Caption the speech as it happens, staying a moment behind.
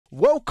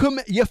Welcome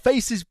your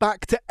faces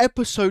back to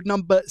episode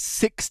number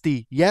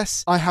 60.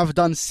 Yes, I have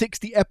done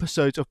 60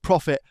 episodes of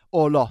Profit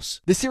or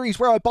Loss. The series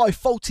where I buy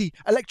faulty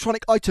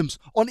electronic items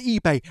on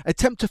eBay,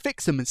 attempt to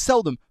fix them and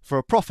sell them for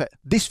a profit.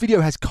 This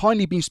video has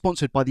kindly been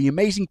sponsored by the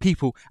amazing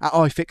people at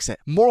iFixit.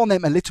 More on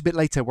them a little bit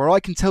later, where I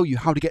can tell you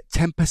how to get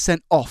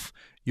 10% off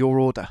your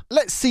order.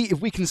 Let's see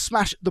if we can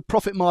smash the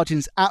profit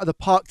margins out of the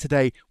park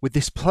today with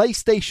this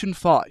PlayStation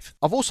 5.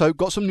 I've also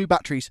got some new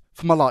batteries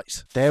for my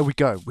lights. There we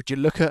go. Would you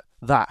look at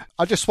that?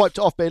 I just swiped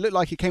it off, but it looked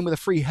like it came with a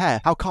free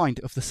hair. How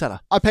kind of the seller.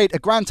 I paid a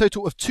grand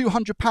total of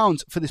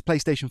 £200 for this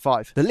PlayStation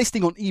 5. The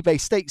listing on eBay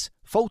states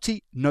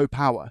faulty, no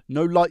power,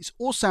 no lights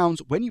or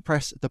sounds when you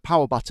press the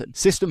power button.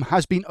 System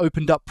has been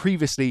opened up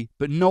previously,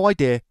 but no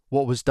idea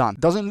what was done.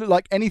 Doesn't look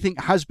like anything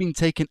has been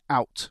taken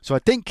out. So I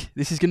think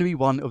this is going to be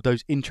one of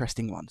those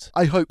interesting ones.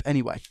 I hope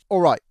anyway.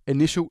 All right,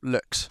 initial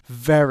looks.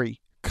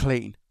 Very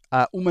clean.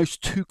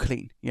 Almost too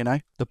clean, you know.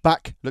 The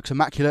back looks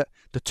immaculate.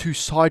 The two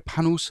side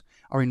panels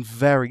are in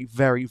very,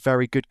 very,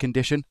 very good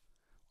condition.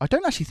 I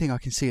don't actually think I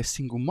can see a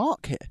single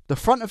mark here. The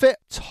front of it,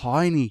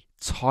 tiny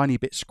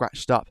bit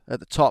scratched up at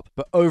the top,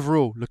 but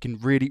overall looking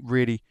really,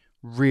 really,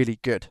 really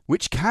good,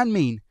 which can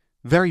mean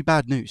very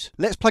bad news.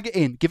 Let's plug it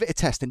in, give it a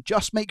test, and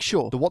just make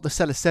sure that what the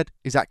seller said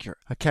is accurate.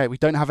 Okay, we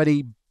don't have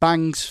any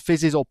bangs,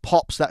 fizzes, or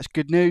pops. That's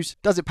good news.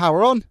 Does it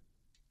power on?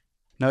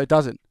 No, it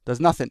doesn't. Does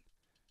nothing.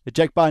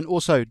 Eject button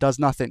also does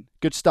nothing.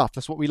 Good stuff.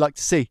 That's what we like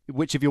to see.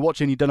 Which, if you're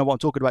watching, you don't know what I'm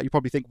talking about, you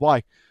probably think,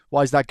 why?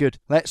 Why is that good?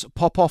 Let's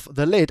pop off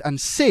the lid and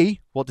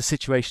see what the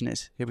situation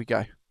is. Here we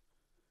go.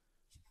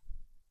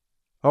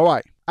 All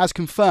right. As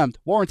confirmed,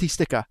 warranty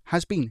sticker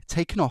has been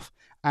taken off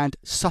and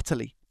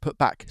subtly put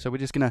back. So we're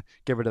just going to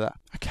get rid of that.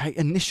 Okay,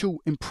 initial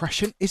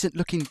impression isn't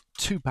looking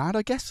too bad,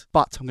 I guess,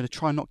 but I'm going to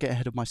try and not get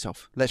ahead of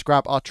myself. Let's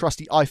grab our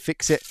trusty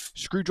iFixit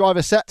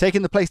screwdriver set.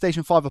 Taking the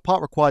PlayStation 5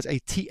 apart requires a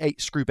T8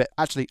 screw bit,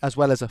 actually, as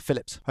well as a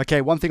Phillips. Okay,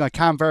 one thing I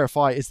can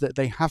verify is that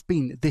they have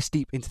been this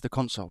deep into the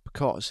console,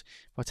 because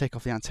if I take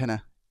off the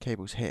antenna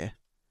cables here,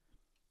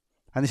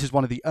 and this is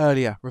one of the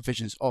earlier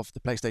revisions of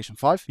the PlayStation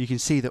 5, you can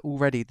see that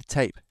already the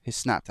tape is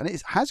snapped, and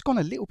it has gone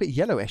a little bit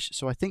yellowish,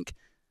 so I think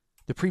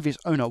the previous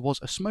owner was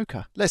a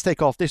smoker. Let's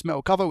take off this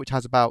metal cover, which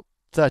has about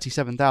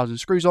 37,000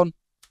 screws on.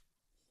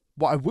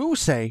 What I will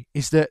say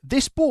is that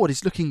this board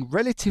is looking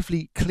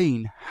relatively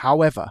clean.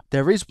 However,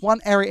 there is one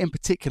area in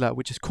particular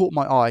which has caught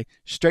my eye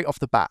straight off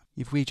the bat.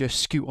 If we just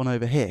scoot on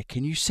over here,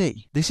 can you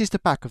see? This is the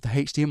back of the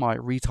HDMI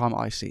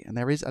retimer IC, and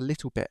there is a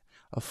little bit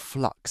of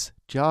flux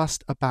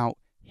just about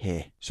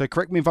here. So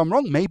correct me if I'm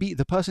wrong, maybe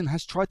the person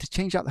has tried to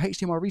change out the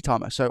HDMI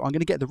retimer. So I'm going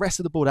to get the rest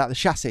of the board out of the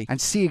chassis and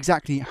see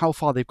exactly how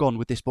far they've gone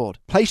with this board.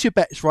 Place your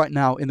bets right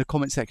now in the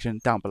comment section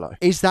down below.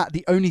 Is that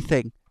the only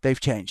thing they've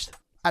changed?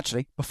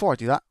 Actually, before I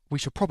do that, we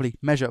should probably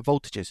measure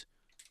voltages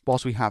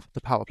whilst we have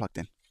the power plugged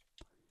in.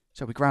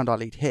 So we ground our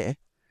lead here.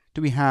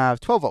 Do we have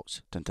 12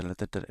 volts? Dun, dun, dun,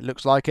 dun, dun. It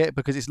looks like it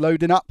because it's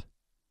loading up.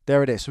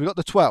 There it is. So we got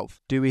the 12.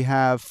 Do we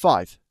have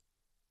 5?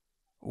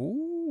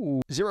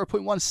 Ooh,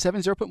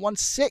 0.17,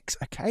 0.16.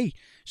 Okay,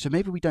 so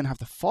maybe we don't have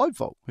the 5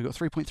 volt. We got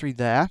 3.3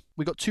 there.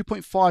 We got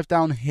 2.5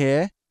 down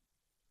here.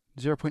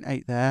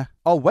 0.8 there.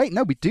 Oh, wait,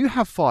 no, we do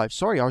have 5.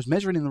 Sorry, I was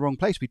measuring in the wrong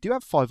place. We do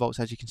have 5 volts,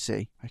 as you can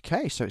see.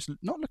 Okay, so it's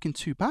not looking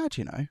too bad,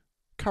 you know.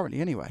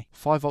 Currently, anyway.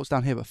 5 volts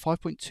down here, but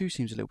 5.2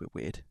 seems a little bit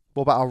weird.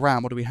 What about our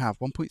RAM? What do we have?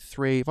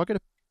 1.3. If I go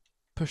to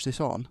push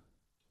this on.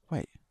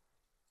 Wait.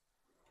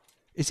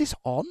 Is this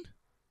on?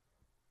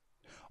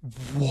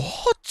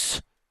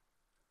 What?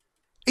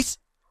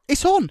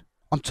 It's on.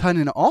 I'm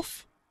turning it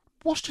off.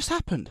 What's just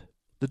happened?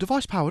 The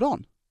device powered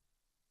on.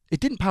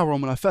 It didn't power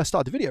on when I first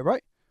started the video,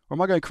 right? Or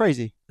am I going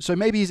crazy? So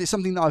maybe is it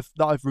something that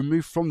I've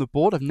removed from the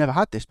board? I've never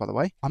had this, by the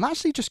way. I'm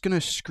actually just going to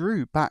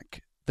screw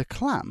back the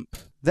clamp,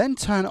 then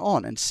turn it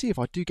on and see if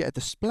I do get a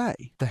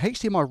display. The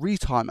HDMI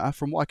retimer,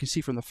 from what I can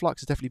see from the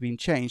flux, has definitely been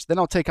changed. Then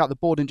I'll take out the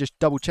board and just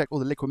double check all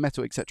the liquid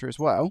metal, etc. as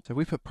well. So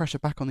we put pressure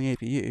back on the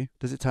APU.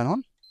 Does it turn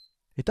on?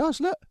 It does,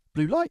 look.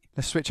 Blue light.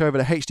 Let's switch over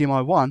to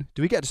HDMI 1.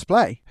 Do we get a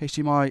display?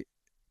 HDMI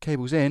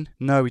cables in.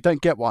 No, we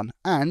don't get one.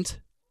 And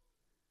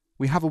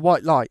we have a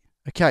white light.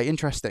 Okay,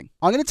 interesting.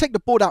 I'm going to take the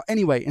board out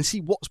anyway and see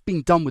what's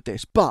been done with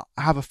this, but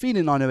I have a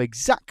feeling I know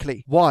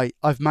exactly why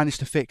I've managed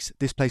to fix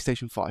this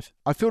PlayStation 5.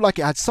 I feel like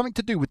it had something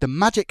to do with the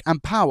magic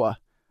and power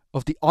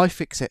of the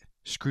iFixit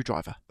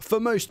screwdriver. For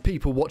most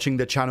people watching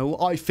the channel,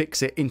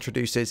 iFixit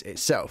introduces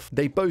itself.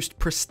 They boast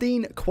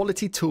pristine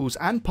quality tools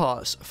and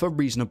parts for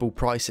reasonable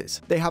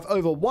prices. They have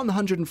over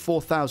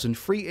 104,000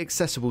 free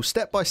accessible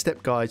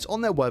step-by-step guides on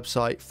their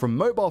website, from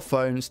mobile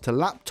phones to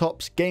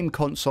laptops, game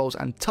consoles,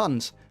 and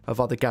tons of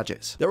other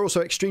gadgets. They're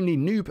also extremely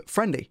noob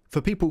friendly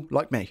for people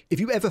like me. If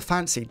you ever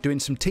fancy doing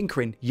some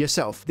tinkering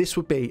yourself, this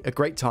would be a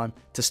great time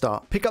to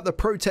start. Pick up the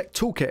ProTech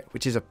Toolkit,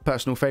 which is a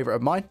personal favorite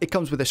of mine. It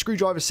comes with a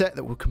screwdriver set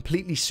that will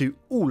completely suit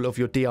all of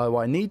your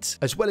DIY needs,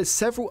 as well as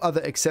several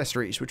other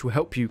accessories which will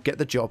help you get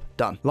the job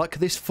done, like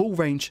this full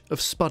range of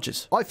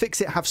spudgers.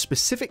 iFixit have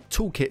specific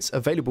toolkits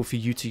available for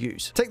you to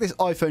use. Take this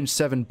iPhone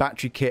 7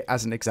 battery kit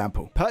as an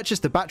example. Purchase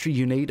the battery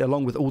you need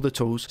along with all the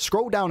tools,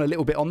 scroll down a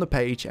little bit on the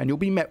page, and you'll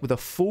be met with a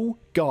full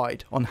guide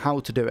guide on how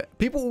to do it.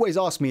 People always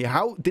ask me,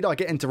 how did I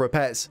get into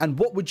repairs? And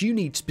what would you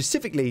need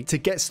specifically to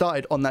get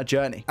started on that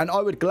journey? And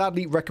I would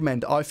gladly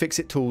recommend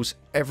iFixit tools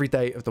every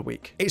day of the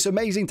week. It's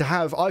amazing to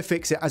have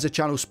iFixit as a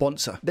channel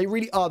sponsor. They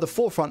really are the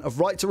forefront of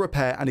right to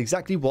repair and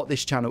exactly what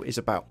this channel is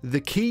about.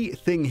 The key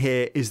thing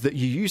here is that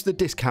you use the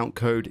discount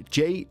code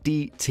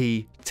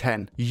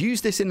JDT10.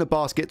 Use this in the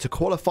basket to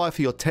qualify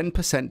for your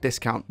 10%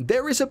 discount.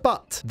 There is a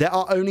but. There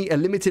are only a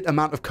limited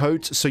amount of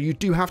codes, so you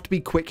do have to be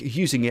quick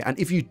using it. And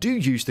if you do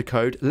use the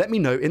code, let me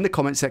know in the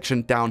comment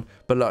section down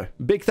below.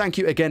 Big thank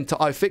you again to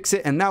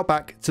iFixit, and now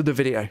back to the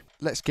video.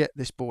 Let's get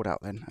this board out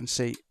then and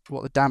see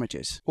what the damage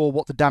is, or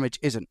what the damage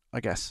isn't, I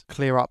guess.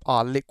 Clear up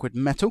our liquid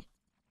metal.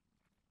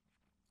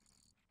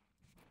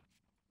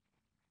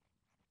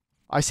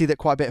 I see that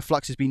quite a bit of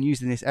flux has been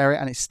used in this area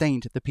and it's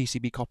stained the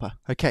PCB copper.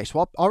 Okay,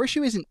 so our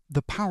issue isn't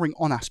the powering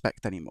on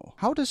aspect anymore.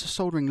 How does the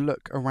soldering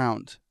look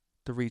around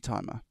the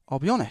retimer? I'll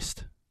be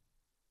honest.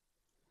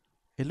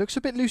 It looks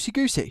a bit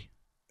loosey-goosey.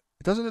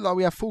 It doesn't look like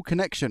we have full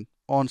connection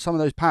on some of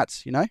those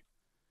pads, you know?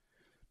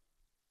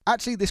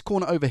 Actually, this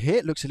corner over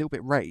here looks a little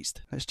bit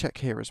raised. Let's check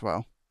here as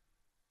well.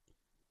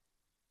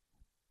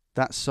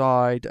 That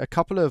side, a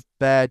couple of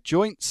bare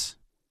joints.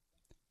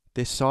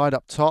 This side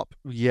up top,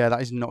 yeah,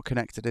 that is not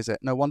connected, is it?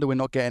 No wonder we're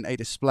not getting a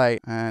display.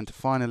 And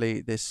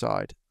finally, this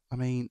side. I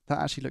mean, that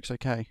actually looks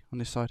okay on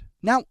this side.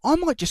 Now, I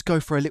might just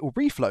go for a little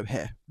reflow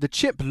here. The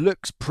chip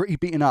looks pretty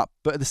beaten up,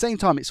 but at the same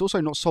time, it's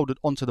also not soldered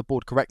onto the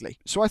board correctly.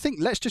 So I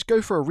think let's just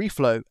go for a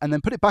reflow and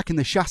then put it back in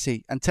the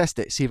chassis and test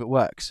it, see if it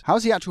works.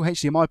 How's the actual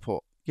HDMI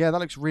port? Yeah, that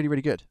looks really,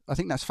 really good. I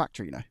think that's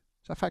factory, you know.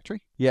 Is that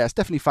factory? Yeah, it's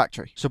definitely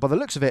factory. So by the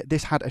looks of it,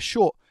 this had a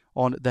short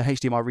on the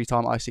HDMI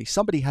retimer IC.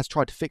 Somebody has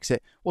tried to fix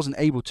it, wasn't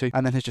able to,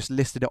 and then has just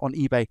listed it on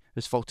eBay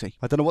as faulty.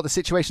 I don't know what the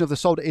situation of the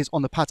solder is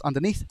on the pads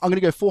underneath. I'm going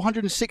to go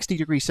 460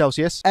 degrees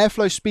Celsius,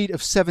 airflow speed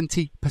of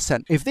 70%.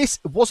 If this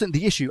wasn't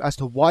the issue as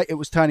to why it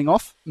was turning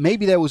off,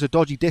 maybe there was a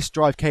dodgy disk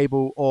drive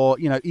cable, or,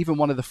 you know, even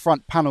one of the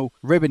front panel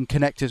ribbon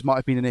connectors might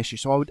have been an issue.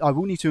 So I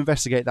will need to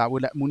investigate that.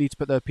 We'll need to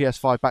put the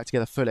PS5 back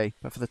together fully.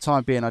 But for the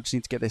time being, I just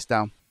need to get this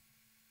down.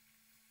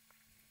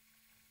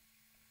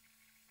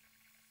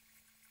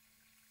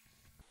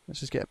 Let's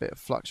just get a bit of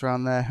flux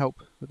around there,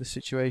 help with the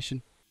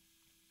situation.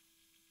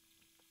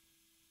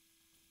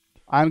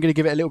 I'm going to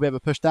give it a little bit of a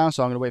push down,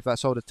 so I'm going to wait for that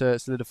solder to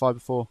solidify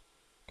before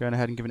going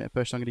ahead and giving it a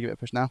push. So I'm going to give it a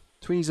push now.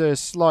 Tweezer is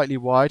slightly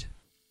wide.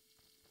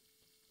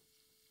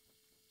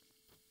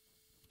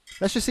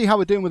 Let's just see how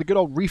we're doing with a good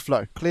old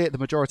reflow. Clear the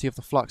majority of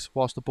the flux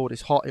whilst the board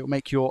is hot. It will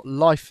make your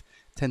life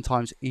 10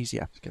 times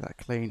easier. Let's get that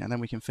clean, and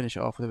then we can finish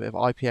it off with a bit of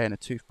IPA and a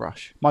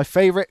toothbrush. My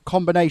favourite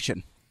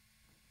combination.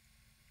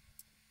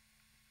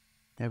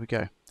 There we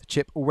go. The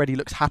chip already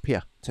looks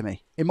happier to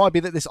me. It might be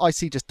that this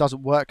IC just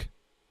doesn't work,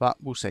 but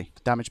we'll see.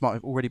 The damage might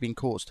have already been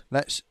caused.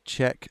 Let's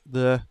check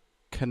the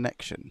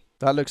connection.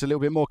 That looks a little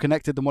bit more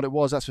connected than what it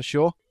was, that's for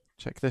sure.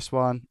 Check this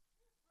one.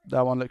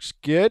 That one looks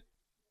good.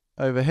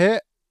 Over here.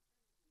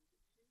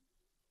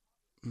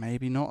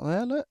 Maybe not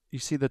there, look. You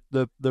see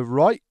the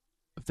right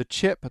of the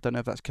chip. I don't know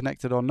if that's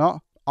connected or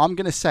not. I'm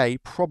going to say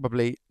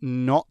probably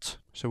not.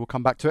 So we'll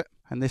come back to it.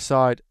 And this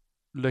side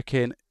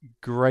looking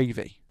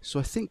gravy. So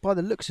I think by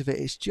the looks of it,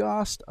 it's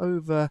just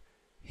over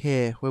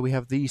here where we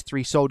have these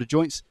three solder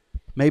joints.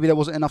 Maybe there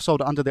wasn't enough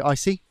solder under the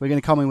IC. We're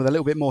going to come in with a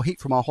little bit more heat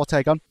from our hot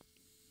air gun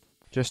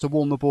just to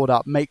warm the board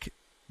up, make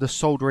the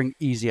soldering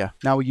easier.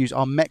 Now we use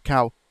our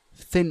Metcal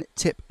thin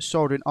tip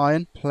soldering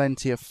iron.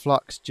 Plenty of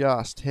flux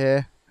just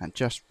here, and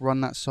just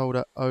run that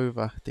solder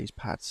over these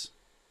pads.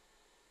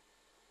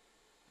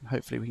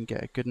 Hopefully we can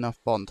get a good enough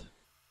bond.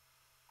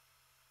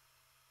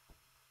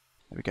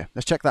 There we go.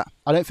 Let's check that.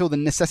 I don't feel the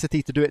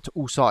necessity to do it to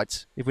all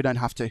sides if we don't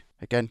have to.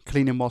 Again,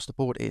 cleaning whilst the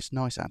board is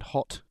nice and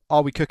hot.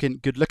 Are we cooking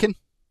good looking?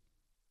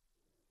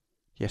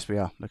 Yes, we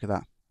are. Look at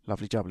that.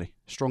 Lovely jubbly.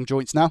 Strong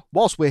joints now.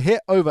 Whilst we're here,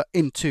 over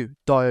into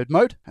diode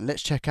mode. And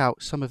let's check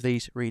out some of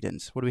these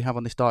readings. What do we have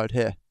on this diode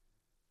here?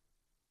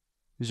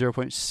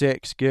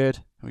 0.6, good.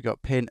 And we've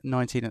got pin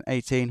 19 and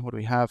 18. What do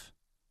we have?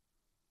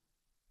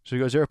 So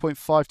we've got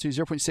 0.5 to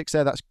 0.6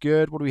 there. That's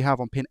good. What do we have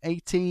on pin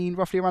 18?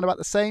 Roughly around about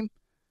the same.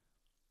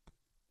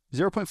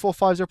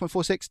 0.45,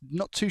 0.46,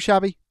 not too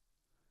shabby.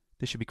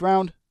 This should be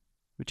ground,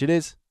 which it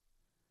is.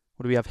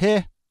 What do we have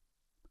here?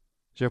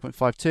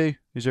 0.52,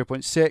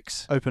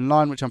 0.6, open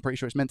line, which I'm pretty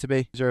sure it's meant to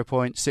be,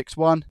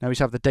 0.61. Now we just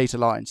have the data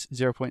lines,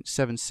 0.76,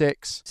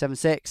 76,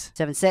 76,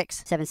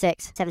 76,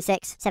 76,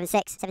 76,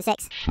 76,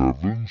 76.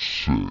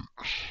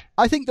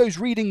 I think those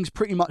readings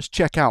pretty much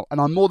check out,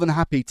 and I'm more than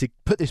happy to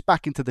put this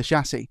back into the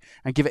chassis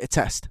and give it a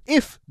test.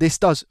 If this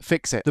does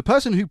fix it, the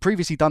person who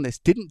previously done this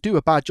didn't do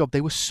a bad job.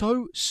 They were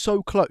so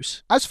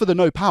close. As for the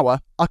no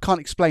power, I can't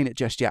explain it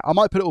just yet. I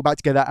might put it all back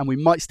together and we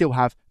might still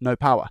have no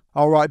power.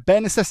 All right,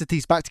 bare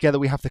necessities back together.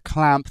 We have the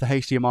clamp, the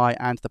HDMI,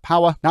 and the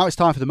power. Now it's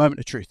time for the moment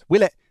of truth.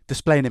 Will it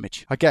display an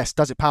image? I guess.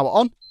 Does it power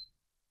on?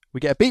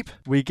 We get a beep.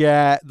 We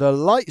get the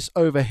lights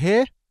over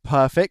here.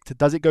 Perfect.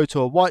 Does it go to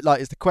a white light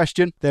is the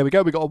question. There we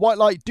go. We got a white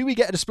light. Do we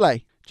get a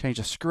display? Change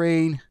the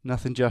screen.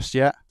 Nothing just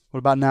yet. What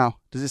about now?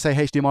 Does it say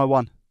HDMI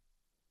 1?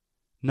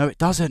 No, it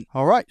doesn't.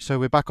 All right, so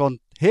we're back on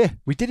here.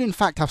 We did, in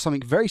fact, have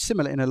something very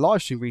similar in a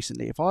live stream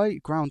recently. If I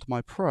ground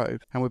my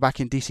probe, and we're back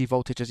in DC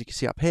voltage, as you can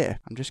see up here,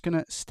 I'm just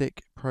going to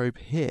stick probe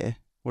here.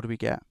 What do we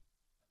get?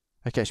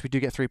 Okay, so we do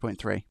get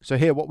 3.3. So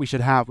here, what we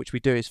should have, which we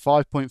do, is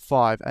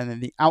 5.5, and then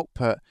the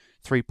output,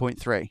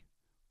 3.3.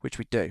 Which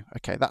we do.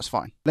 Okay, that's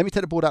fine. Let me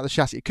take the board out of the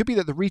chassis. It could be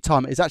that the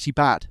retimer is actually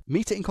bad.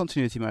 Meter in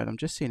continuity mode. I'm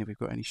just seeing if we've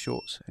got any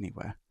shorts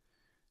anywhere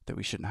that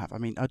we shouldn't have. I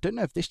mean, I don't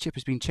know if this chip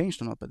has been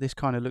changed or not, but this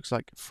kind of looks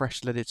like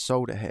fresh leaded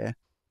solder here.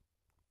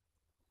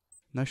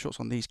 No shorts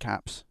on these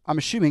caps. I'm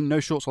assuming no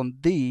shorts on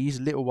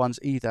these little ones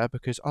either,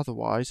 because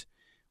otherwise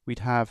we'd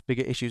have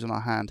bigger issues on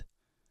our hand.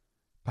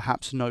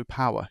 Perhaps no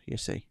power, you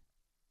see.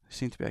 They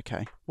seem to be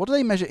okay. What do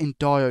they measure in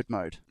diode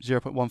mode?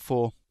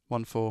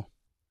 0.1414.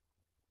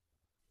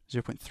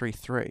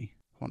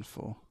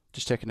 0.3314.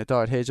 Just checking the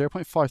diode here.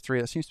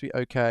 0.53. That seems to be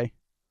okay.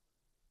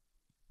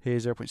 Here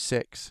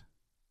 0.6.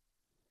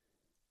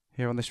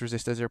 Here on this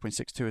resistor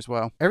 0.62 as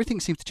well. Everything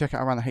seems to check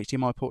out around the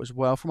HDMI port as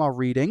well from our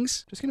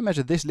readings. Just going to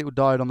measure this little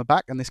diode on the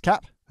back and this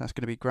cap. That's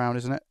going to be ground,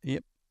 isn't it?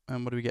 Yep.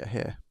 And what do we get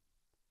here?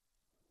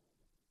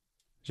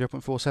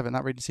 0.47.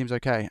 That reading seems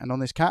okay. And on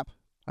this cap,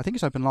 I think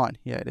it's open line.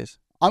 Yeah, it is.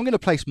 I'm going to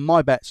place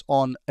my bets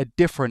on a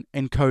different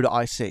encoder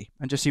IC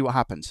and just see what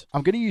happens.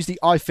 I'm going to use the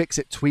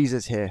iFixit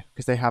tweezers here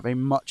because they have a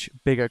much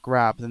bigger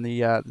grab than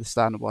the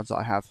standard ones that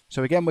I have.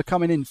 So again, we're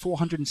coming in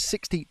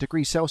 460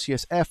 degrees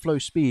Celsius.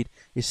 Airflow speed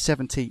is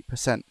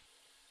 70%.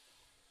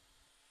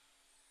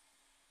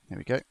 There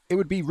we go. It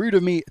would be rude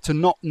of me to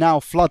not now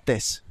flood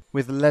this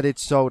with leaded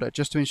solder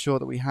just to ensure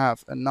that we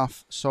have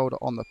enough solder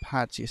on the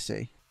pads, you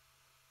see,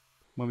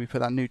 when we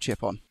put that new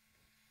chip on.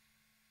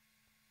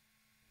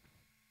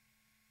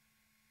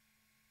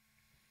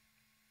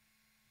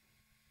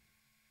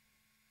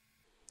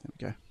 There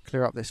we go.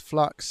 Clear up this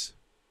flux.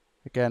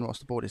 Again,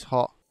 whilst the board is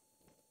hot.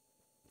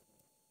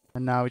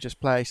 And now we just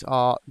place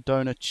our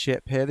donor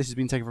chip here. This has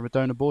been taken from a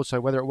donor board,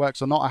 so whether it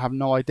works or not, I have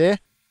no idea.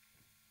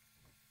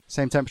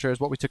 Same temperature as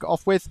what we took it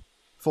off with.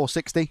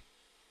 460.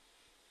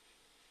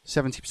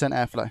 70%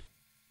 airflow.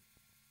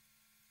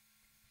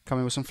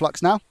 Coming with some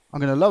flux now. I'm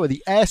going to lower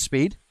the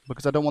airspeed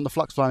because I don't want the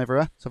flux flying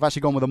everywhere. So I've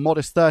actually gone with a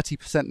modest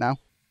 30% now.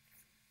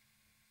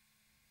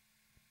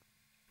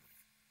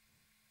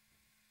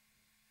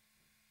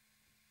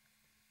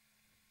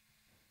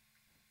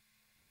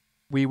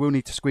 We will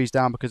need to squeeze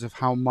down because of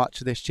how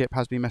much this chip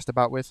has been messed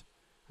about with,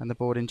 and the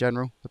board in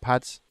general, the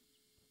pads.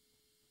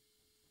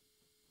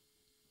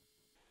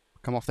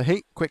 Come off the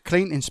heat, quick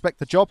clean, inspect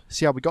the job,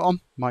 see how we got on.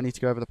 Might need to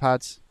go over the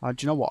pads. Do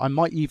you know what? I'm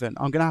going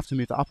to have to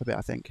move that up a bit,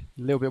 I think.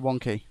 A little bit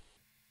wonky.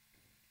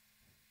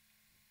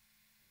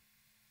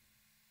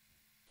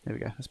 There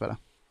we go, that's better.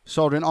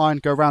 Soldering iron,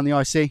 go around the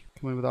IC.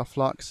 Come in with our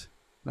flux.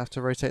 We'll have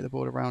to rotate the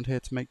board around here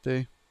to make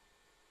do.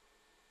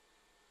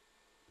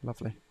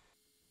 Lovely.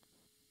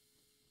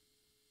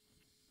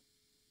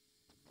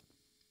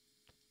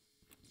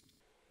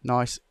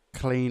 Nice,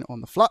 clean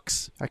on the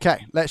flux.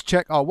 Okay, let's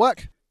check our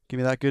work. Give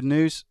me that good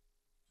news.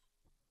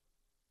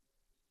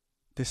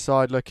 This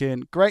side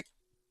looking great.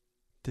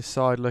 This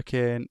side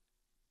looking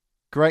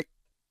great.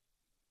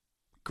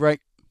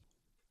 Great.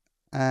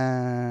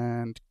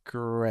 And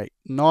great.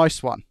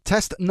 Nice one.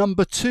 Test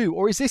number 2.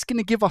 Or is this going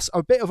to give us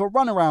a bit of a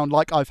runaround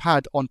like I've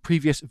had on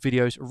previous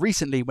videos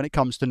recently when it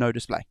comes to no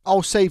display?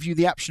 I'll save you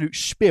the absolute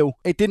spiel.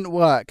 It didn't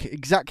work.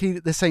 Exactly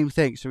the same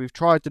thing. So we've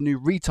tried the new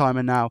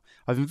retimer now.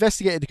 I've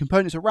investigated the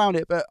components around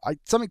it, but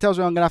something tells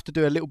me I'm going to have to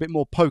do a little bit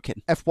more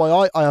poking.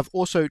 FYI, I have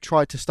also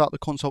tried to start the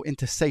console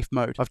into safe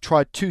mode. I've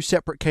tried 2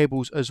 separate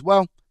cables as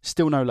well.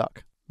 Still no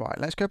luck. Right,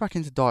 let's go back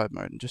into diode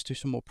mode and just do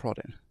some more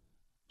prodding.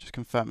 Just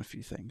confirm a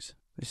few things.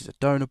 This is a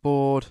donor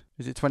board.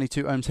 Is it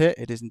 22 ohms here?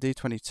 It is indeed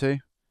 22.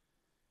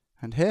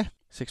 And here,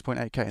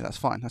 6.8k. That's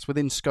fine. That's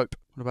within scope.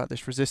 What about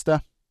this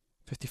resistor?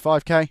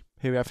 55k.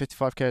 Here we have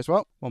 55k as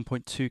well.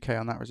 1.2k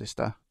on that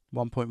resistor.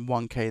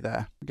 1.1k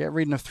there. We get a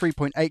reading of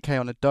 3.8k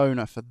on a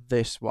donor for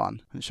this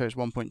one. And it shows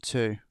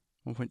 1.2,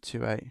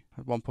 1.28,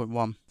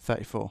 1.1,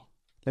 34.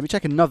 Let me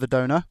check another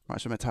donor.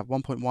 Right, so we're meant to have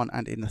 1.1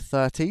 and in the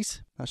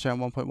 30s. That's showing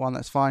 1.1.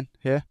 That's fine.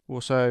 Here.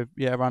 Also,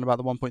 yeah, around about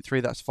the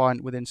 1.3. That's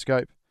fine within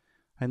scope.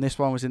 And this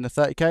one was in the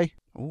 30k.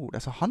 Oh,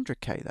 that's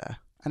 100k there.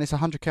 And it's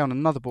 100k on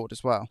another board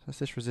as well. That's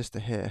this resistor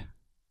here.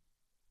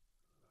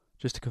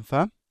 Just to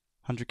confirm,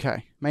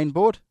 100k. Main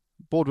board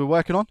we're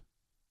working on.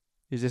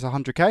 Is this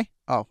 100k?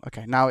 Oh,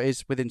 okay. Now it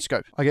is within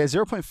scope. I get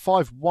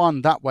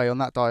 0.51 that way on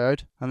that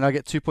diode. And then I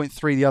get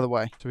 2.3 the other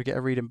way. So we get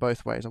a reading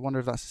both ways. I wonder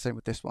if that's the same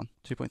with this one.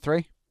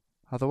 2.3.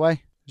 Other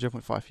way.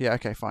 0.5. Yeah,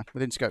 okay, fine.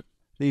 Within scope.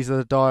 These are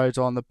the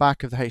diodes on the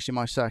back of the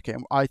HDMI circuit.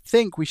 And I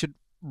think we should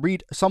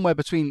read somewhere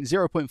between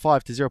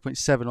 0.5 to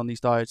 0.7 on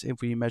these diodes if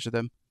we measure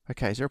them.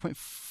 Okay,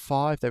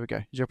 0.5, there we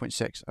go,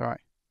 0.6, all right.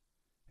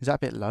 Is that a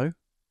bit low?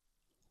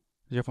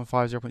 0.5,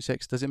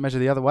 0.6, does it measure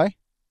the other way?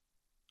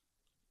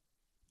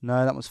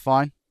 No, that one's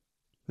fine.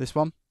 This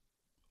one,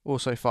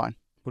 also fine.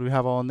 What do we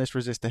have on this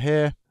resistor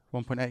here?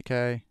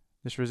 1.8k,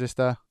 this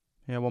resistor,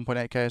 yeah,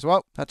 1.8k as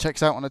well. That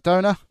checks out on a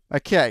donor.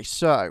 Okay,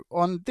 so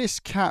on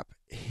this cap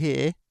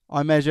here,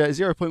 I measure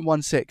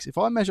 0.16. If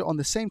I measure on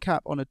the same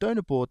cap on a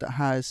donor board that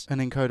has an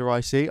encoder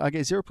IC, I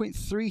get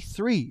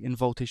 0.33 in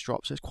voltage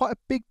drop. So it's quite a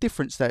big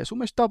difference there. It's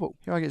almost double.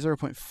 Here I get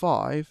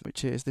 0.5,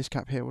 which is this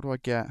cap here. What do I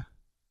get?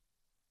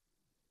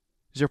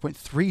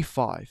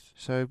 0.35.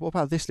 So what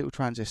about this little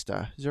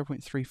transistor?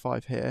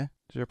 0.35 here,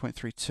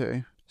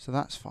 0.32. So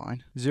that's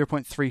fine.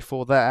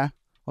 0.34 there.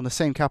 On the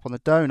same cap on the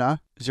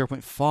donor,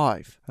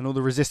 0.5. And all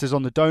the resistors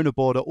on the donor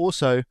board are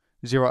also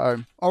 0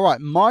 ohm. All right,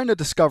 minor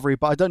discovery,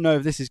 but I don't know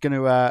if this is going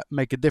to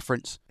make a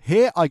difference.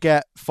 Here I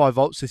get 5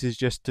 volts. This is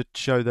just to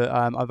show that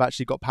I've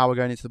actually got power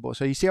going into the board.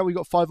 So you see how we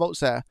got 5 volts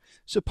there?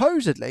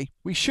 Supposedly,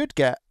 we should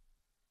get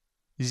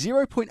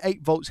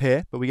 0.8 volts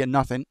here, but we get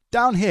nothing.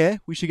 Down here,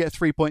 we should get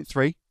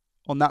 3.3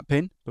 on that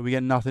pin, but we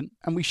get nothing.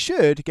 And we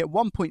should get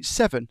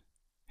 1.7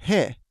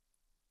 here,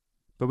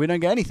 but we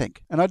don't get anything.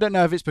 And I don't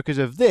know if it's because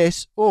of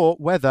this or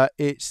whether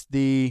it's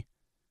the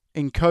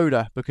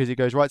encoder, because it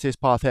goes right to this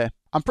path here.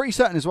 I'm pretty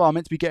certain as well I'm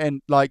meant to be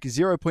getting like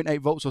 0.8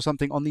 volts or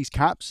something on these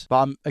caps, but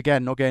I'm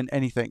again not getting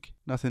anything.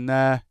 Nothing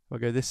there. I'll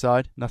go this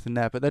side, nothing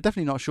there, but they're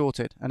definitely not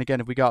shorted. And again,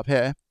 if we go up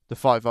here, the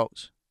 5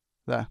 volts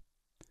there.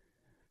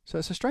 So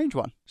it's a strange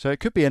one. So it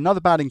could be another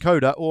bad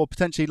encoder or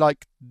potentially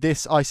like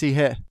this IC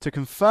here. To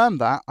confirm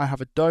that, I have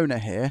a donor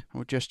here.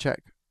 We'll just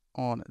check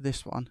on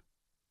this one.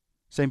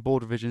 Same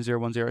board revision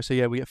 010. So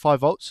yeah, we get 5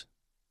 volts.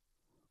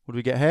 What do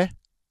we get here?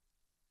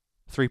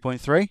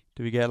 3.3.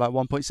 Do we get like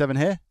 1.7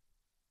 here?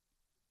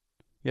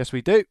 Yes,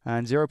 we do.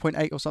 And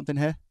 0.8 or something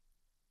here.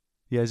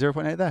 Yeah,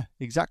 0.8 there.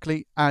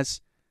 Exactly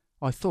as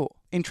I thought.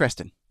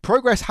 Interesting.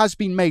 Progress has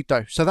been made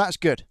though, so that's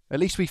good. At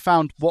least we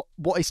found what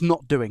it's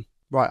not doing.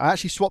 Right, I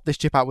actually swapped this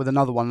chip out with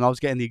another one and I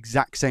was getting the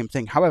exact same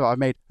thing. However, I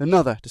made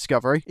another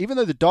discovery. Even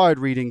though the diode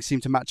readings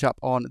seem to match up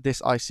on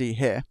this IC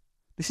here,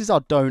 this is our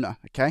donor,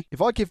 okay?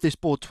 If I give this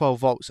board 12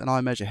 volts and I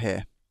measure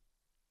here,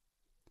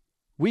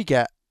 we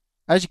get,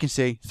 as you can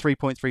see,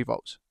 3.3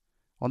 volts.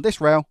 On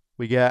this rail,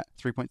 we get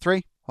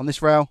 3.3. On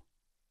this rail,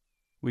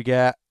 we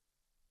get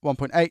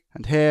 1.8.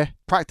 And here,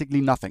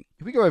 practically nothing.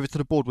 If we go over to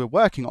the board we're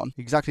working on,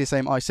 exactly the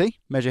same IC,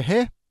 measure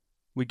here,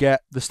 we get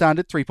the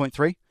standard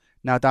 3.3.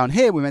 Now down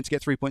here, we're meant to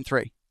get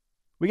 3.3.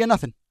 We get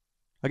nothing.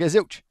 I get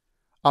zilch.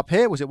 Up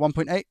here, was it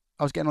 1.8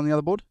 I was getting on the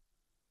other board?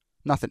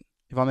 Nothing.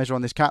 If I measure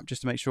on this cap, just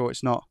to make sure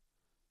it's not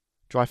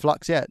dry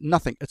flux, yeah,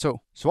 nothing at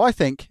all. So I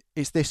think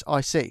it's this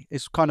IC.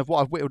 It's kind of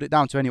what I've whittled it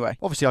down to anyway.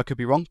 Obviously, I could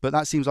be wrong, but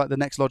that seems like the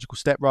next logical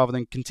step rather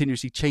than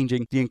continuously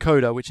changing the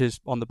encoder, which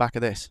is on the back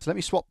of this. So let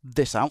me swap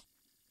this out.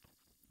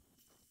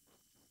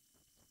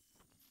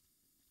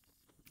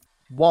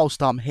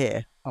 Whilst I'm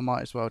here, I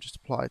might as well just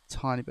apply a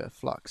tiny bit of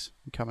flux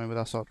and come in with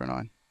our soldering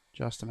iron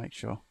just to make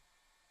sure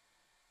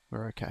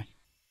we're okay.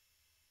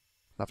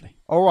 Lovely.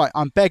 All right,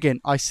 I'm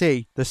begging, I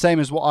see, the same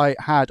as what I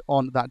had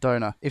on that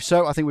donor. If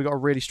so, I think we've got a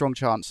really strong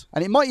chance.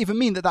 And it might even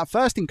mean that that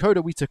first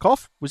encoder we took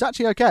off was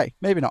actually okay.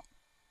 Maybe not.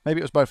 Maybe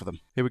it was both of them.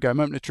 Here we go,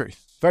 moment of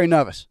truth. Very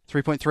nervous.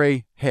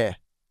 3.3 here.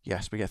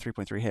 Yes, we get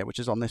 3.3 here, which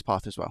is on this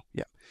path as well.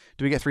 Yeah.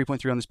 Do we get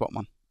 3.3 on this bottom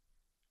one?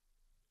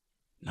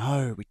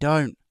 No, we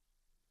don't.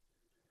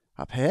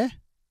 Up here?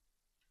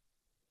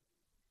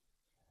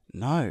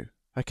 No.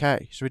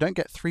 Okay, so we don't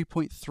get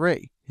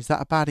 3.3. Is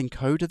that a bad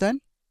encoder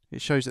then?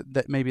 It shows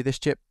that maybe this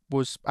chip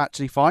was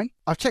actually fine.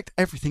 I've checked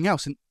everything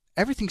else and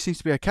everything seems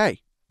to be okay,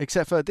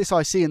 except for this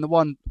IC and the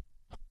one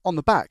on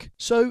the back.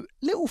 So,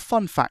 little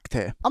fun fact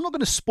here. I'm not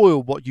going to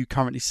spoil what you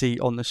currently see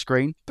on the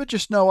screen, but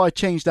just know I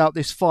changed out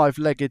this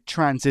 5-legged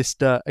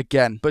transistor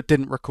again, but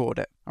didn't record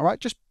it. All right,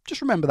 just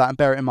remember that and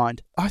bear it in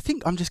mind. I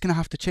think I'm just going to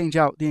have to change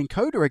out the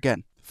encoder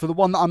again for the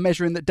one that I'm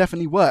measuring that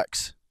definitely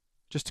works,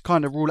 just to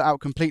kind of rule it out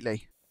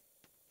completely.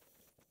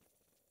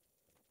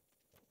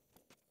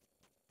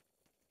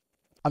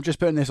 I'm just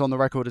putting this on the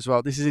record as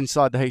well. This is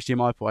inside the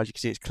HDMI port. As you can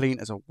see, it's clean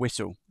as a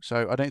whistle.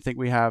 So I don't think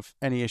we have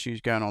any issues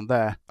going on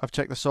there. I've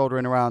checked the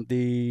soldering around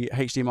the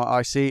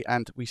HDMI IC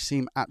and we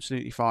seem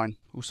absolutely fine.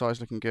 All sides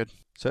looking good.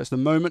 So it's the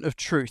moment of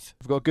truth.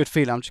 I've got a good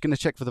feeling. I'm just going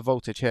to check for the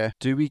voltage here.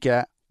 Do we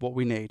get what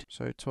we need?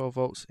 So 12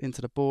 volts into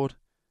the board.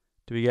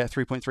 Do we get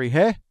 3.3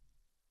 here?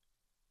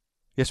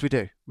 Yes, we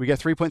do. We get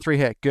 3.3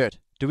 here. Good.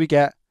 Do we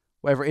get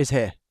whatever it is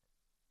here?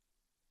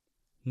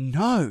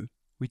 No,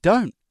 we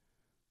don't.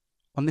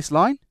 On this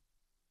line?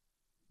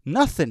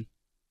 Nothing.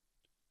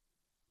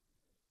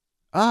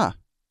 I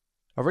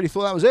really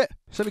thought that was it.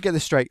 So let me get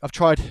this straight. I've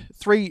tried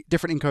 3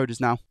 different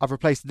encoders now. I've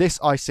replaced this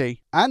IC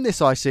and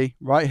this IC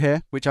right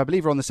here, which I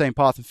believe are on the same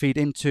path and feed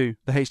into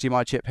the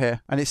HDMI chip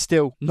here, and it's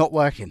still not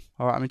working.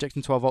 All right, I'm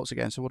injecting 12 volts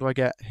again. So what do I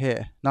get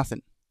here?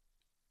 Nothing.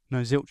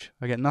 No zilch.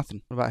 I get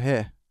nothing. What about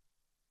here?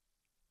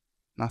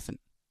 Nothing.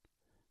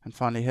 And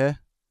finally here?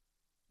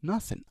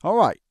 Nothing. All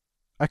right.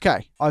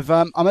 Okay.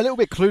 I'm a little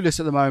bit clueless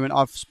at the moment.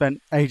 I've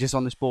spent ages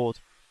on this board.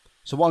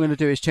 So what I'm going to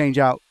do is change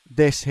out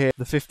this here,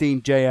 the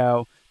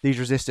 15JL, these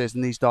resistors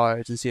and these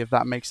diodes, and see if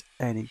that makes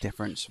any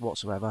difference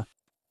whatsoever.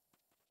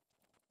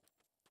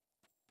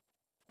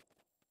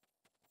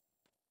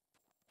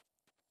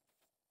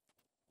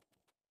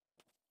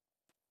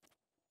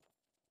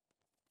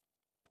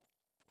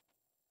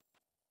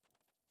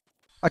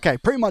 Okay,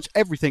 pretty much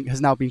everything has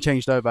now been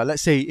changed over.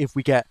 Let's see if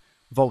we get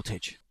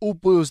voltage. All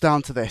boils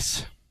down to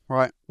this,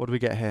 right? What do we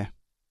get here?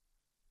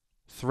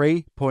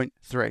 3.3.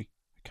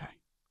 Okay.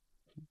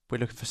 We're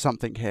looking for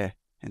something here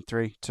in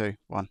 3, 2,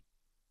 1.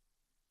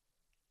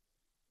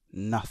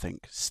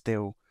 Nothing.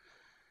 Still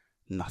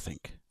nothing.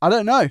 I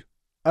don't know.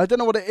 I don't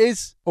know what it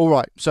is. All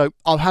right, so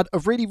I've had a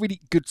really,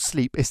 really good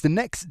sleep. It's the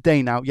next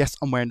day now. Yes,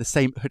 I'm wearing the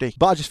same hoodie,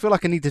 but I just feel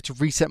like I needed to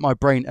reset my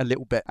brain a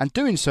little bit. And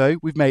doing so,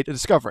 we've made a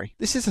discovery.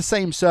 This is the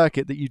same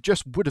circuit that you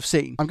just would have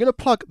seen. I'm going to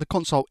plug the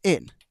console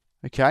in,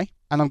 okay?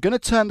 And I'm going to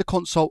turn the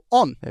console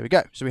on. There we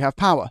go. So we have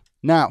power.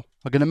 Now,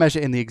 I'm going to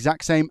measure in the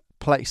exact same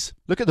place.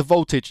 Look at the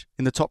voltage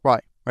in the top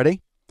right.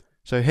 Ready?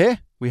 So here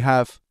we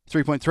have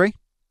 3.3.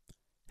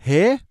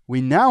 Here we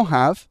now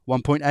have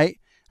 1.8.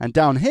 And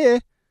down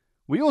here,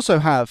 we also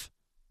have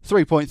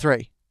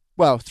 3.3.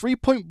 Well,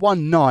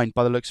 3.19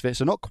 by the looks of it,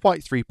 so not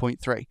quite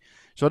 3.3.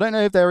 So I don't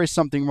know if there is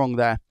something wrong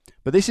there.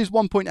 But this is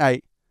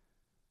 1.8,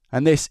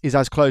 and this is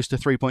as close to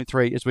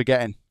 3.3 as we're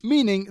getting.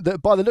 Meaning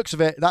that by the looks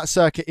of it, that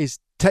circuit is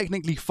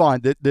technically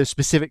fine, the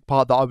specific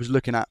part that I was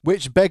looking at.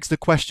 Which begs the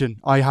question,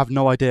 I have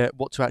no idea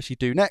what to actually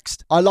do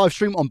next. I live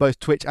stream on both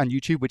Twitch and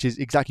YouTube, which is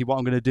exactly what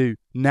I'm going to do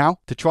now,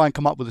 to try and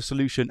come up with a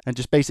solution and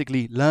just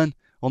basically learn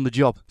on the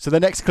job. So the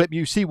next clip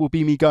you see will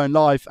be me going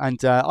live,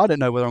 and I don't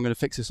know whether I'm going to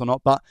fix this or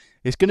not, but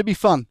it's going to be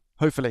fun,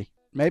 hopefully.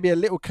 Maybe a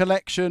little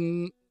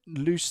collection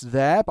loose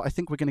there, but I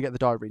think we're going to get the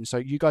dial reading. So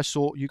you guys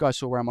saw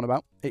where I'm on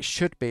about. It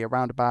should be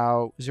around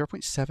about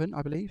 0.7,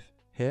 I believe,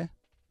 here.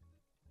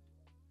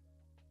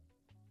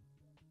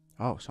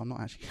 Oh, so I'm not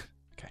actually...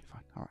 Okay,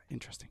 fine. All right,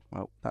 interesting.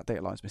 Well, that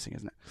data line's missing,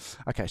 isn't it?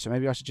 Okay, so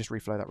maybe I should just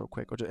reflow that real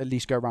quick, or just at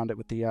least go around it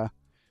with the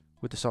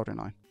soldering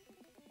line.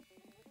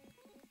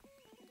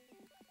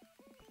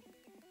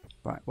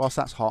 Right, whilst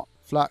that's hot,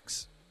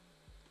 flux.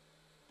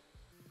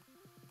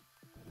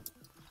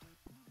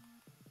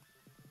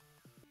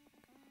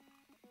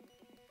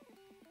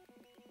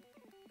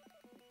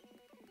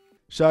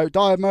 So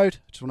diode mode,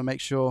 just want to make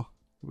sure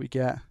we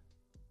get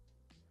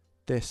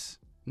this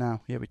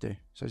now. Yeah, we do.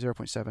 So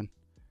 0.7.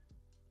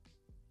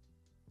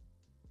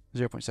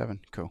 0.7,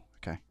 cool,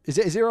 okay. Is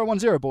it a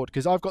 010 board?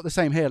 Because I've got the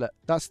same here, look.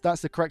 That's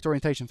the correct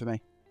orientation for me.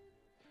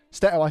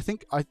 Steto, I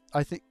think,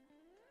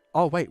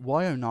 oh wait,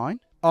 Y09?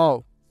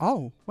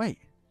 Oh, wait.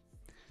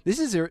 This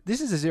is a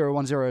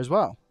 010 as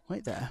well.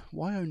 Wait there,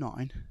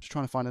 Y09. Just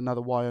trying to find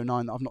another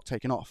Y09 that I've not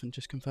taken off and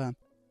just confirm.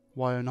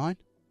 Y09?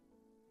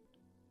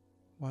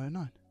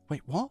 Y09.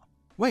 Wait, what?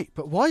 Wait,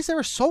 but why is there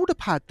a solder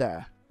pad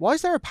there? Why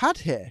is there a pad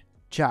here,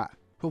 chat?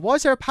 But why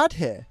is there a pad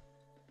here?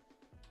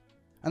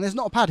 And there's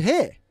not a pad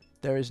here.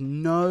 There is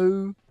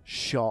no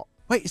shot.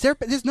 Wait,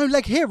 there's no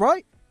leg here,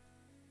 right?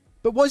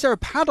 But why is there a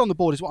pad on the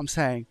board is what I'm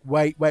saying.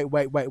 Wait.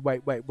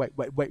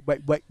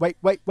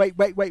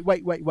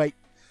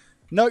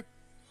 Nope.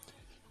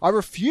 I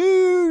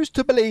refuse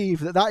to believe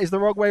that that is the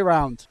wrong way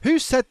round. Who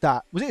said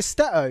that? Was it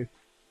Steto?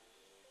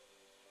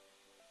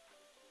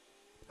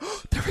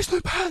 There is no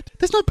pad.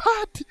 There's no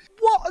pad.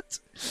 What?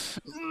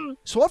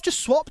 So I've just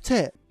swapped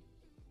it.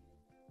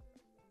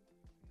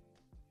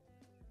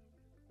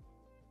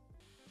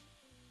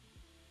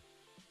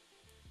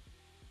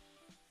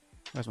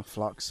 Where's my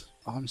flux?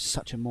 Oh, I'm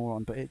such a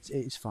moron, but it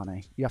is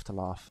funny. You have to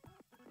laugh.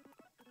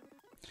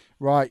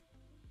 Right.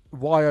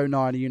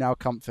 Y09, are you now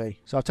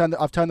comfy? So I've turned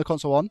the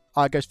console on.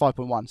 It goes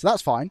 5.1, so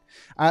that's fine.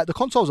 The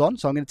console's on,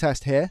 so I'm going to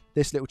test here,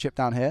 this little chip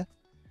down here.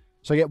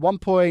 So I get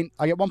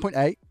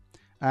 1.8,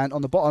 and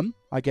on the bottom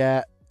I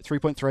get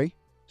 3.3,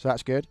 so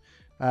that's good.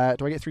 Do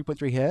I get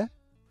 3.3 here?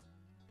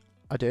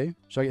 I do.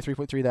 So I get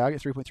 3.3 there. I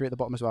get 3.3 at the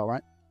bottom as well,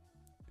 right?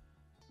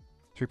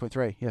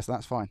 3.3. Yes,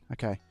 that's fine.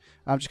 Okay.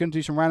 I'm just going to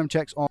do some random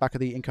checks on the back of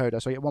the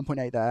encoder. So I get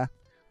 1.8 there.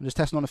 I'm just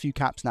testing on a few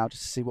caps now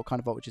just to see what kind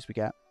of voltages we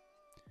get.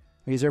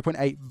 I get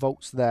 0.8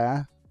 volts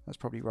there. That's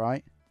probably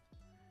right.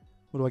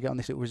 What do I get on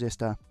this little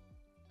resistor?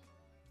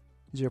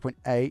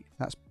 0.8.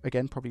 That's,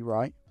 again, probably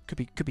right.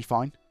 Could be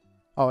fine.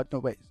 Oh, no,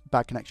 wait.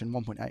 Bad connection.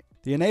 1.8.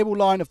 The enable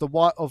line of the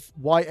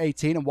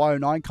Y18 and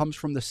Y09 comes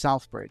from the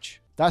south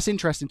bridge. That's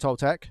interesting,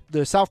 Toltec.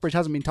 The south bridge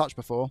hasn't been touched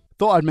before.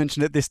 Thought I'd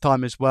mention it this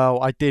time as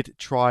well. I did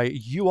try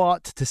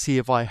UART to see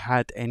if I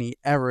had any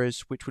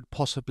errors which would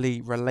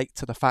possibly relate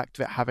to the fact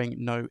of it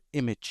having no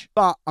image.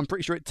 But I'm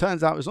pretty sure it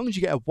turns out as long as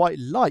you get a white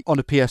light on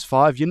a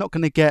PS5, you're not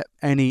going to get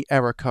any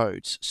error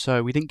codes.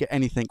 So we didn't get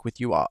anything with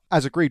UART.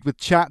 As agreed with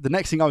chat, the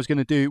next thing I was going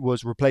to do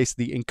was replace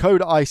the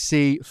encoder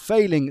IC.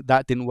 Failing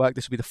that didn't work.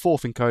 This will be the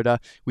fourth encoder.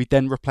 We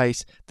then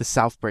replace the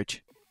south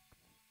bridge.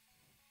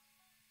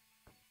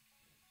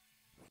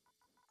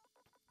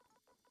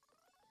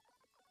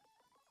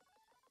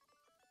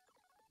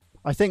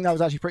 I think that was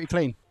actually pretty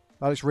clean.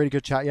 That looks really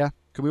good, chat, yeah?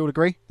 Can we all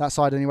agree? That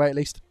side anyway, at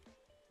least.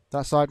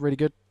 That side, really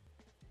good.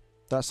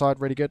 That side,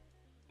 really good.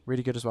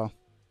 Really good as well.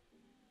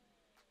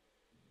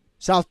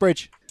 South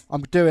Bridge.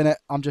 I'm doing it.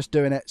 I'm just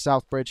doing it.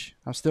 South Bridge.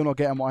 I'm still not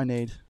getting what I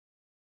need.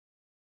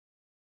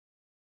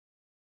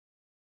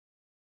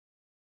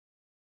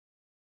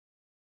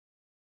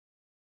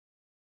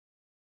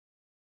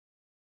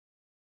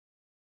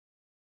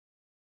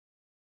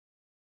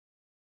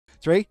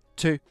 Three,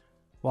 two,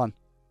 1.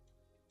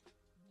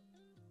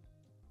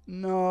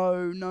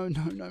 No, no,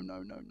 no, no,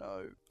 no, no,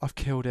 no. I've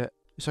killed it.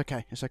 It's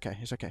okay. It's okay.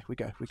 It's okay. We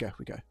go. We go.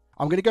 We go.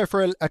 I'm going to go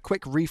for a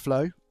quick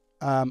reflow.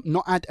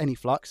 Not add any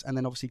flux, and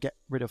then obviously get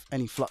rid of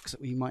any flux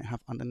that we might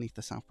have underneath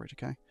the south bridge,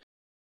 okay?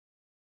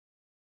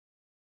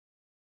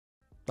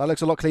 That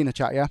looks a lot cleaner,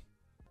 chat, yeah?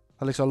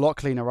 That looks a lot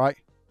cleaner, right?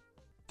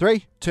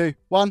 3, 2,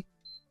 1.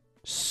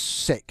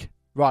 Sick.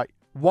 Right.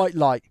 White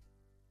light.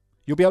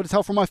 You'll be able to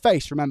tell from my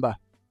face, remember.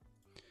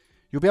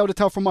 You'll be able to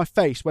tell from my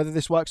face whether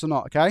this works or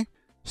not, okay?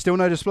 Still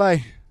no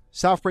display.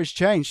 Southbridge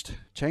changed.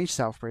 Changed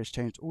Southbridge.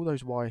 Changed all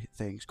those Y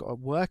things. Got a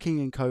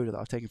working encoder that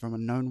I've taken from a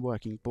known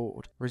working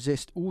board.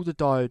 Resist. All the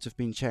diodes have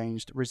been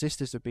changed.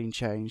 Resistors have been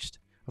changed.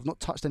 I've not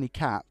touched any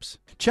caps.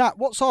 Chat,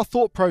 what's our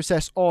thought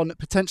process on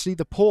potentially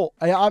the port?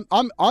 I'm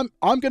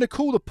going to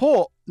call the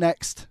port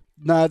next.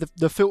 No,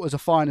 the filters are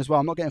fine as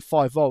well. I'm not getting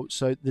 5 volts,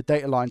 so the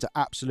data lines are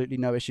absolutely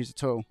no issues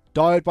at all.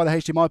 Diode by the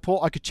HDMI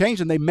port. I could change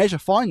them. They measure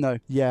fine though.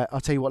 Yeah,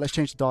 I'll tell you what. Let's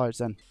change the diodes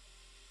then.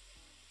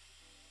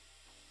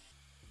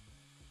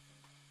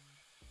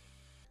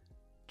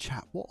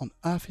 Chat, what on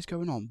earth is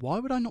going on? Why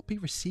would I not be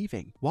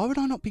receiving? Why would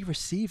I not be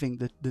receiving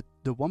the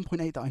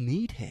 1.8 that I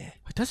need here?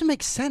 It doesn't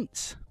make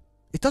sense.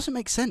 It doesn't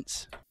make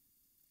sense.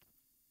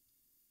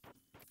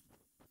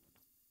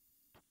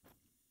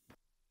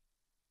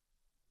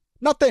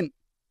 Nothing.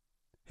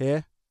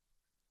 Here.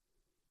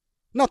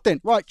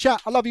 Nothing. Right,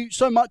 chat, I love you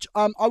so much.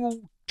 I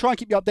will try and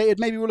keep you updated.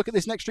 Maybe we'll look at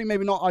this next stream,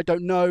 maybe not. I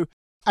don't know.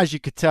 As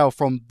you could tell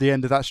from the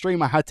end of that stream,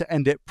 I had to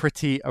end it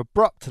pretty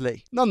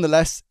abruptly.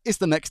 Nonetheless, it's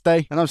the next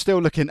day and I'm still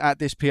looking at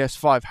this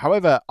PS5.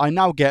 However, I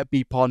now get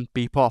beep on,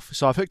 beep off.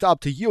 So I've hooked it up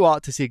to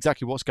UART to see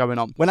exactly what's going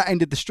on. When I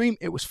ended the stream,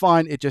 it was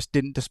fine. It just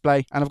didn't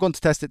display. And I've gone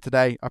to test it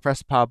today. I press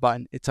the power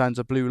button. It turns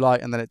a blue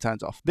light and then it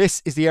turns off.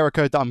 This is the error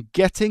code that I'm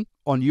getting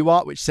on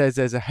UART, which says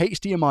there's a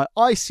HDMI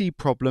IC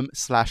problem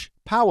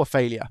 / power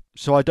failure.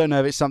 So I don't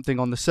know if it's something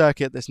on the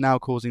circuit that's now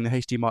causing the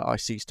HDMI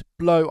ICs to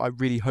blow. I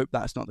really hope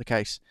that's not the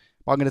case.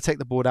 But I'm going to take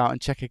the board out and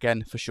check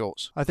again for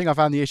shorts. I think I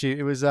found the issue.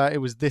 It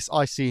was this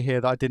IC here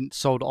that I didn't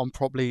solder on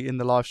properly in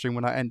the live stream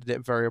when I ended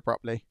it very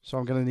abruptly. So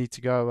I'm going to need to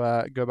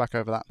go back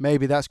over that.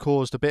 Maybe that's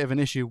caused a bit of an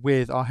issue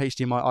with our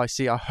HDMI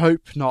IC. I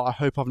hope not. I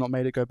hope I've not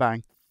made it go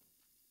bang.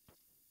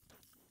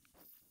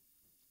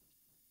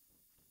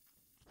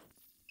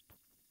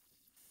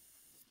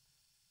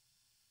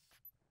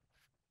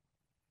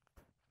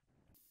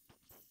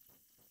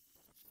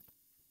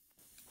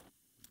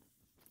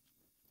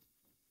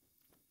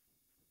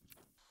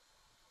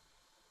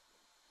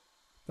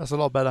 That's a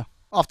lot better.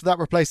 After that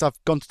replaced,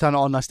 I've gone to turn it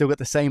on and I still get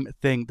the same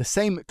thing. The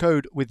same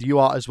code with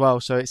UART as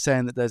well. So it's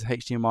saying that there's a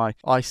HDMI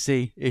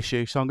IC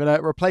issue. So I'm going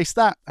to replace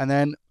that and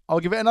then I'll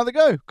give it another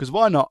go because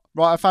why not?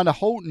 Right, I found a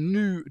whole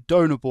new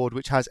donor board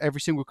which has every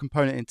single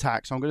component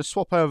intact. So I'm going to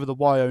swap over the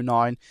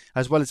Y09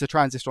 as well as the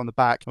transistor on the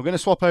back. I'm going to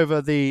swap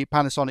over the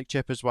Panasonic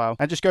chip as well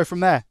and just go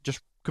from there.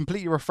 Just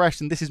completely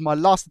refreshed, and this is my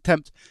last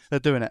attempt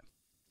at doing it.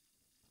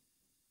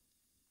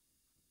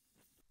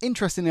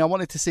 Interestingly, I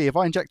wanted to see if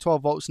I inject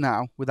 12 volts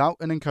now without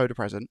an encoder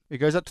present, it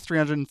goes up to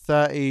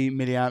 330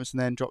 milliamps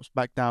and then drops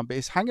back down, but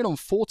it's hanging on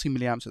 40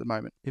 milliamps at the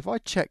moment. If I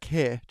check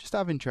here, just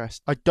out of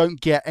interest, I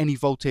don't get any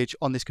voltage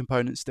on this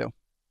component still.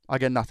 I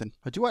get nothing.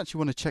 I do actually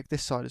want to check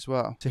this side as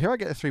well. So here I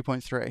get a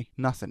 3.3,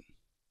 nothing.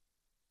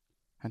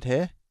 And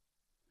here,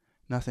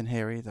 nothing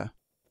here either.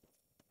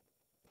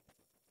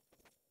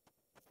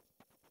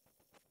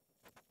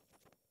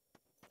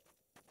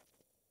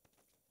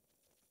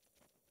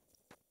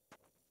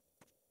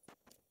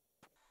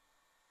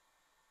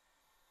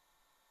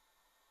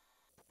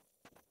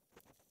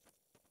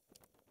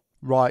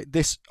 Right,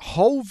 this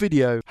whole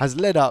video has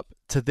led up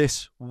to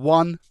this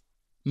one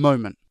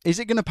moment. Is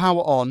it going to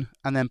power on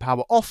and then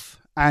power off?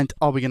 And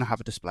are we going to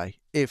have a display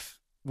if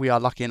we are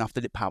lucky enough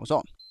that it powers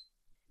on?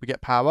 We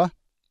get power.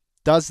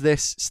 Does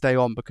this stay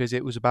on because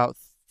it was about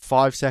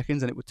 5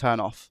 seconds and it would turn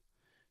off?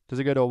 Does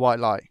it go to a white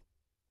light?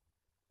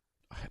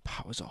 It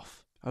powers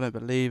off. I don't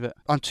believe it.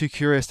 I'm too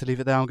curious to leave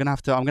it there. I'm gonna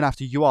have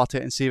to UART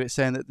it and see if it's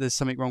saying that there's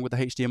something wrong with the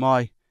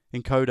HDMI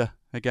encoder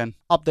again.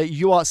 Update,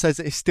 UART says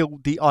that it's still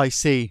the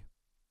IC.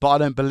 But I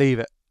don't believe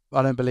it.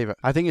 I don't believe it.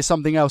 I think it's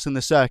something else in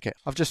the circuit.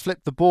 I've just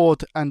flipped the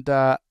board and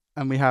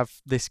we have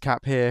this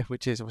cap here,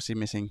 which is obviously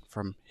missing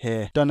from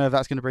here. Don't know if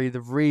that's going to be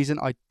the reason.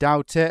 I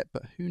doubt it,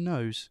 but who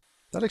knows?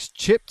 That looks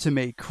chipped to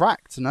me.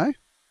 Cracked, no?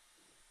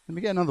 Let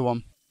me get another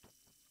one.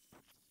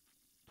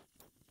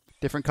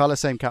 Different colour,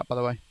 same cap, by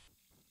the way.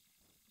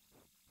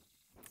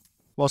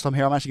 Whilst I'm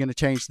here, I'm actually going to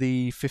change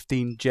the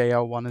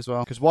 15JL one as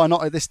well. Because why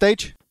not at this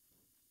stage?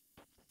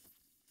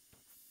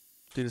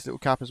 Do this little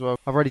cap as well.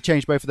 I've already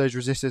changed both of those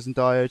resistors and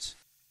diodes.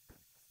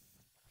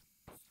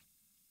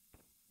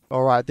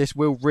 Alright, this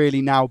will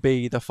really now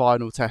be the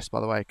final test, by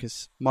the way,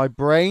 because my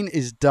brain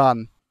is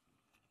done.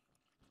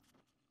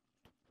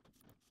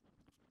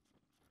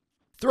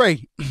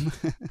 3,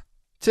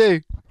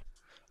 2,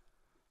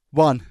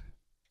 1.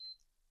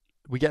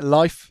 We get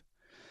life.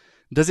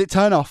 Does it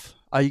turn off?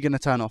 Are you going to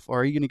turn off? Or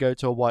are you going to go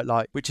to a white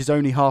light, which is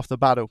only half the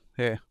battle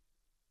here?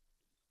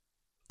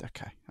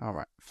 Okay,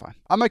 alright, fine.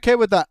 I'm okay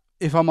with that.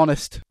 if I'm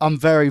honest, I'm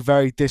very,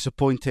 very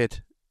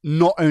disappointed,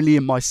 not only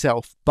in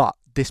myself, but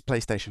this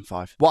PlayStation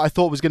 5. What I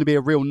thought was going to be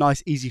a real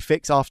nice, easy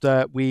fix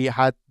after we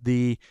had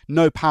the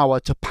no power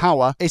to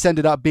power, it's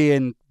ended up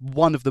being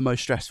one of the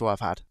most stressful I've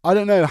had. I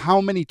don't know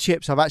how many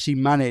chips I've actually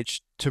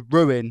managed to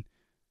ruin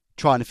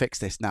trying to fix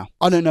this now.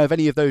 I don't know if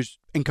any of those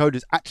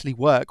encoders actually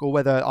work or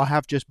whether I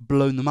have just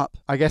blown them up.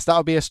 I guess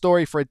that'll be a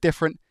story for a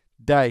different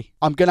day.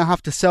 I'm going to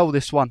have to sell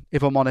this one,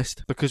 if I'm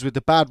honest, because with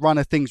the bad run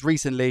of things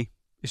recently,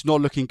 it's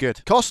not looking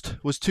good. Cost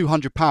was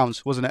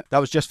 £200, wasn't it? That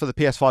was just for the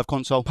PS5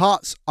 console.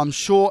 Parts, I'm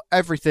sure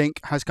everything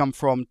has come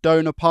from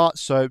donor parts,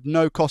 so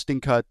no cost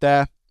incurred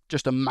there.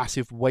 Just a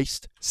massive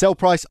waste. Sell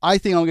price, I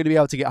think I'm going to be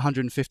able to get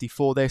 150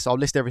 for this. I'll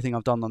list everything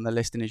I've done on the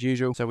listing as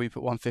usual. So we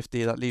put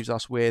 150, that leaves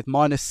us with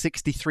minus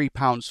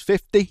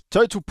 £63.50.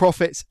 Total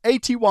profits,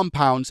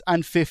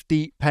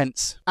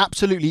 £81.50.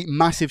 Absolutely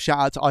massive shout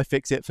out to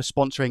iFixit for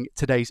sponsoring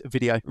today's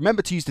video.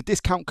 Remember to use the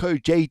discount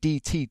code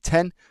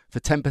JDT10 for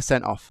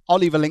 10% off. I'll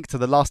leave a link to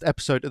the last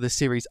episode of the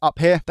series up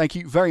here. Thank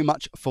you very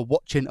much for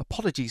watching.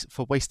 Apologies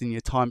for wasting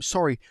your time.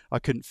 Sorry I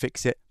couldn't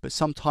fix it, but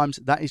sometimes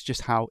that is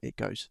just how it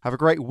goes. Have a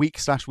great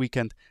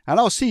week/weekend, and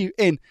I'll see you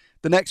in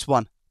the next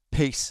one.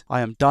 Peace. I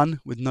am done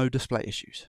with no display issues.